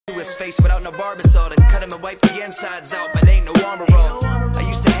his face without no barbasol, then cut him and wipe the insides out, but ain't no armor roll. I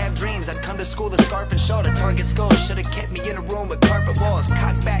used to have dreams, I'd come to school with a scarf and shawl to target skulls. Should've kept me in a room with carpet walls.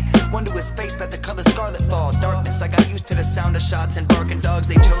 Cocked back, one to his face, let the color scarlet fall. Darkness, I got used to the sound of shots and barking dogs,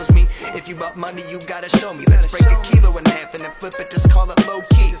 they chose me. If you bought money, you gotta show me. Let's break a kilo in half and then flip it, just call it low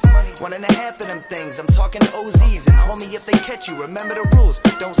key. 1.5 of them things, I'm talking OZs. And homie, if they catch you, remember the rules,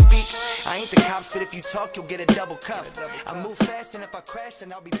 don't speak. I ain't the cops, but if you talk, you'll get a double cuff. I move fast, and if I crash,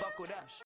 then I'll be buckled up.